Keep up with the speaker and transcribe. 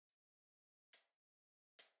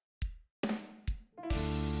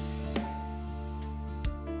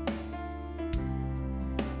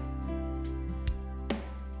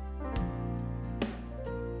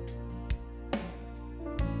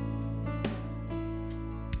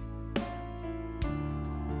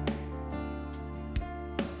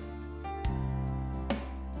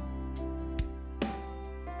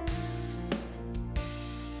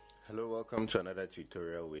Welcome to another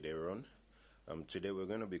tutorial with Aaron. Today we're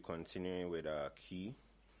going to be continuing with our key.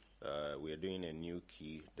 We are doing a new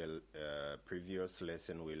key. The previous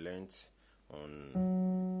lesson we learned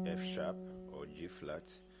on F sharp or G flat.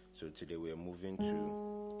 So today we are moving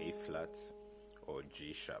to A flat or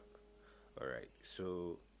G sharp. Alright,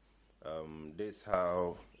 so this is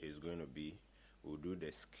how it's going to be. We'll do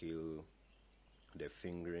the scale, the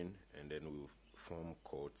fingering, and then we'll form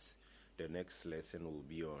chords. The next lesson will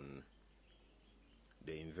be on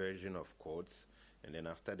the inversion of chords, and then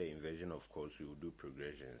after the inversion of chords we will do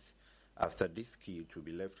progressions. After this key it will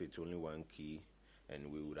be left with only one key,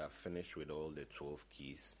 and we would have finished with all the 12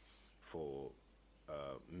 keys for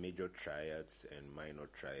major triads and minor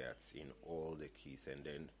triads in all the keys, and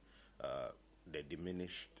then the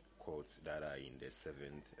diminished chords that are in the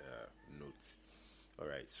 7th note.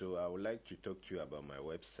 Alright, so I would like to talk to you about my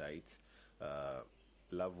website,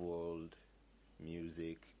 Love World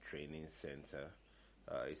Music Training Center.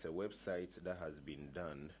 It's a website that has been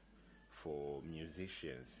done for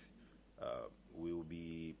musicians. We'll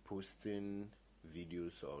be posting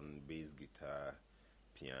videos on bass guitar,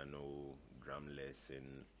 piano, drum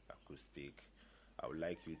lesson, acoustic. I would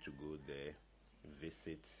like you to go there,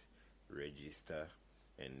 visit, register,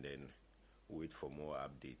 and then wait for more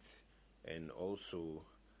updates. And also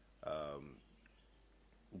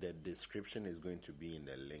the description is going to be in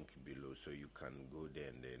the link below, so you can go there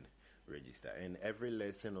and then register. And every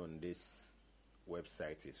lesson on this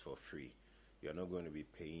website is for free. You're not going to be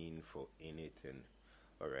paying for anything.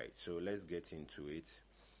 Alright, so let's get into it.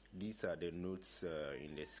 These are the notes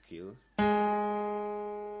in the scale.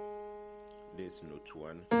 This note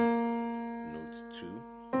 1, note 2,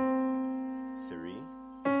 3,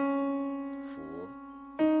 4,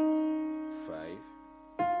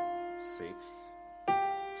 5, 6,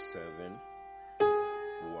 7,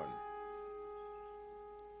 1.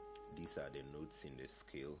 These are the notes in the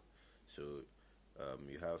scale. So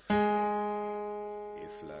you have A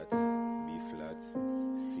flat, B flat,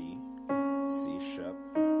 C, C sharp,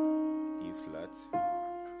 E flat,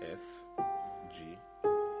 F, G,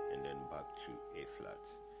 and then back to A flat.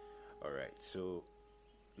 Alright, so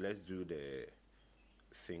let's do the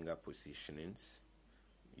finger positionings.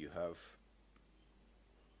 You have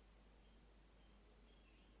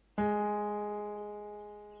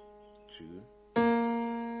two,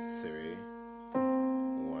 3,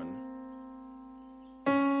 1,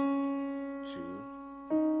 2,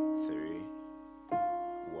 3,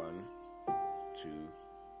 1, 2,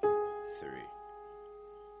 3.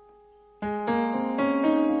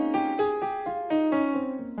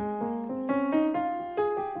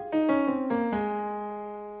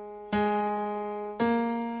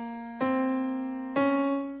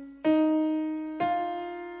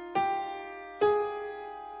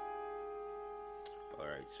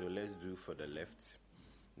 Alright, so let's do for the left.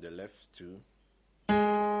 The left 2.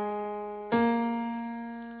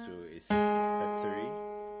 So it's a 3,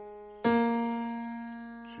 2,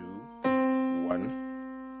 1,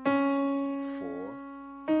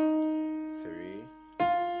 4, 3,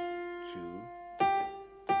 2,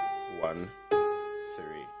 1,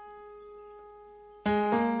 3.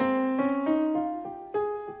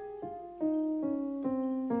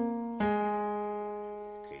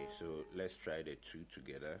 Okay, so let's try the 2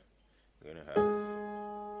 together. We're gonna have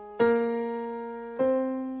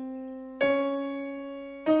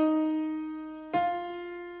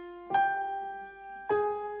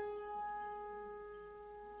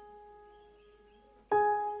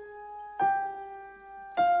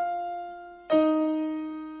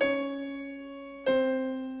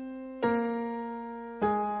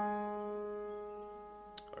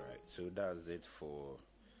so that's it for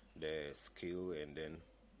the scale and then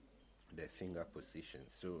the finger position.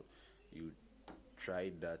 So you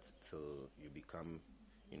try that till you become,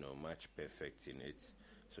 much perfect in it.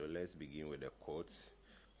 So let's begin with the chords.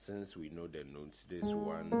 Since we know the notes, this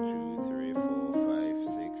 1, 2, 3, 4, 5,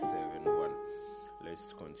 6, 7, 1.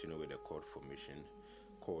 Let's continue with the chord formation.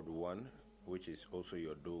 Chord 1, which is also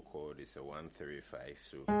your do chord, is a 1, 3, 5.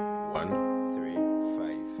 So 1, 3,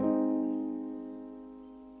 5.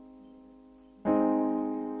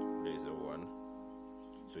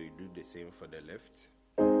 So you do the same for the left.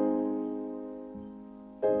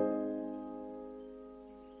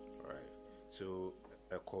 Alright, so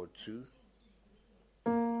a chord 2.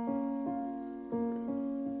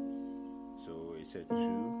 So it's a 2,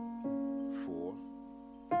 4,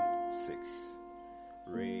 6.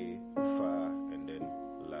 Re, Fa, and then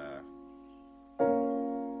La.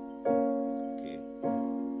 Okay.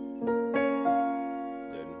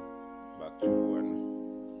 Then back to 1.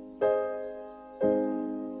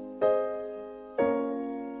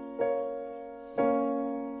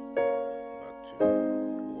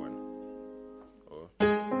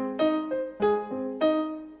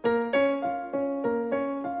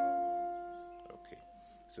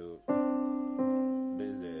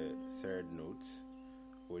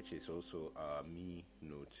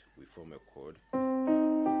 form a chord.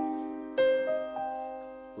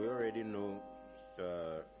 We already know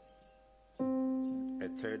a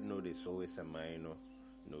third note is always a minor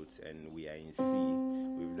note, and we are in C.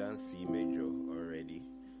 We've done C major already,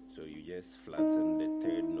 so you just flatten the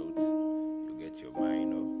third note, you get your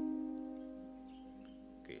minor.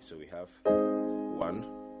 Okay, so we have 1,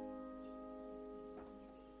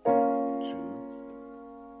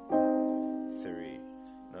 2, 3.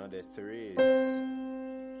 Now the 3 is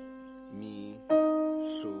Mi,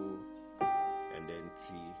 So, and then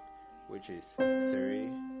T, which is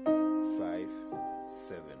 3, 5,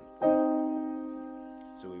 7.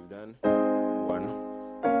 So we've done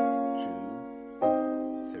 1,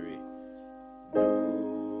 2, 3. Do,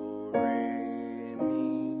 re, mi.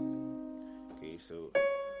 Okay, so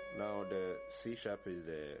now the C sharp is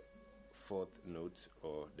the fourth note,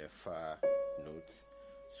 or the fa note.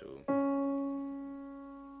 So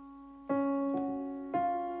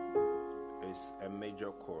it's a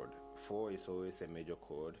major chord. 4 is always a major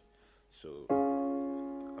chord. So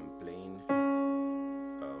I'm playing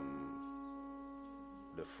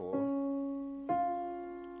the 4,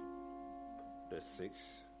 the 6,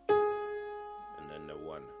 and then the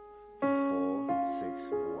 1. 4, 6,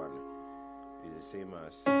 1 is the same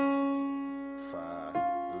as fa,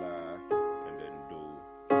 la, and then do.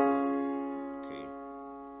 Okay.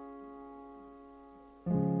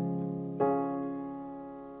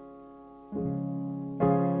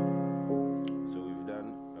 So we've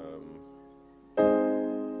done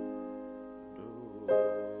do,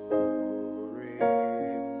 re,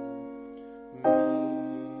 mi,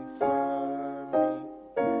 fa, mi,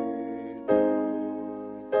 re, do.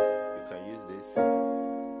 You can use this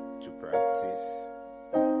to practice.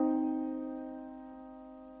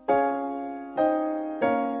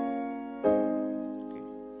 Okay.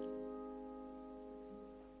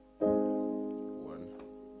 1,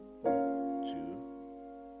 2,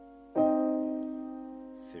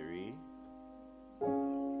 3,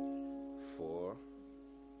 4.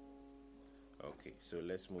 Okay, so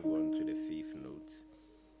let's move on to the 5th note.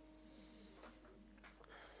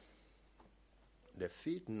 The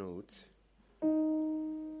 5th note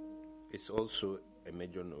is also a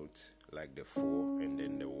major note, like the 4 and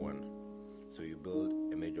then the 1. So you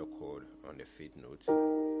build a major chord on the 5th note.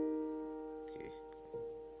 Okay.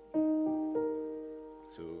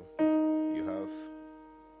 So you have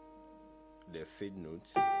the 5th note,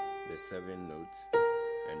 the 7th note,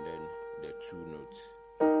 and then the 2 notes.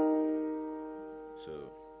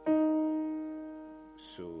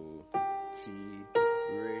 So T,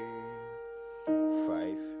 re,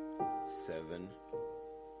 5, 7,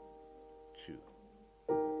 2.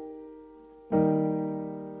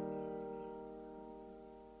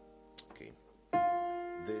 Okay,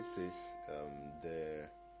 this is the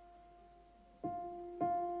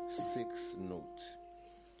 6th note,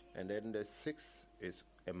 and then the 6th is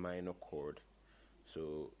a minor chord.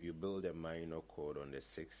 So you build a minor chord on the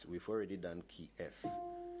 6th. We've already done key F.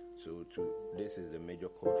 So this is the major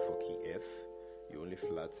chord for key F. You only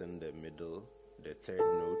flatten the middle, the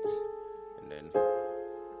 3rd note, and then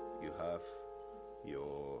you have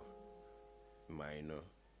your minor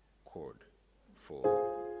chord for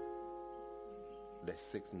the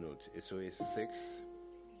 6th note. So it's 6,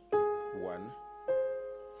 1,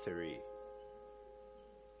 3.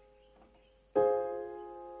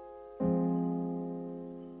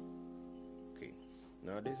 Okay,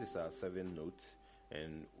 now this is our 7th note,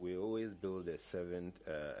 and we always build a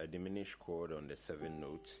diminished chord on the 7th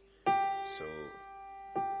note. So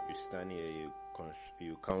you stand here,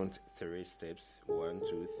 you count 3 steps, 1,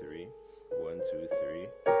 2, 3, 1, 2,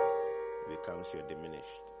 3, becomes your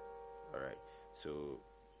diminished. Alright, so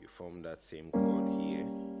you form that same chord here,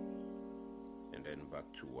 and then back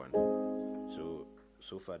to 1.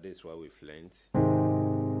 So far this is what we've learned.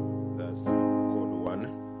 That's chord 1,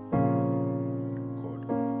 chord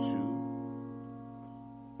 2,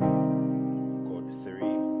 chord 3,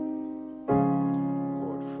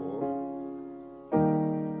 chord 4,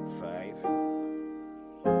 5,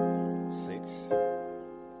 6,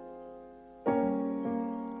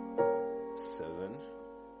 7,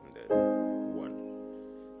 and then 1.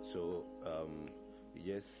 So you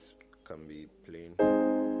just can be playing do,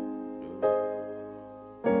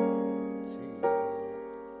 si,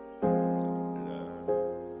 la,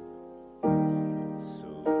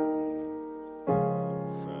 so,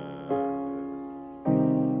 fa, mi,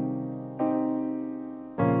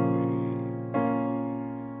 re.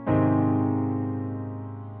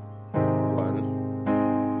 1,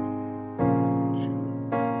 2,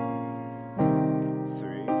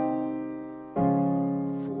 3,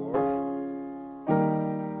 4,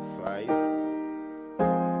 5,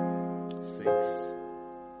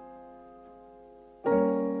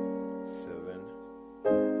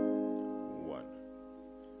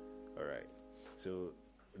 So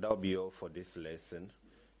that'll be all for this lesson.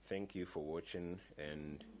 Thank you for watching,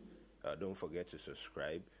 and don't forget to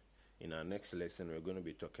subscribe. In our next lesson, we're going to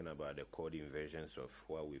be talking about the chord inversions of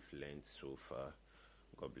what we've learned so far.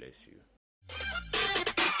 God bless you.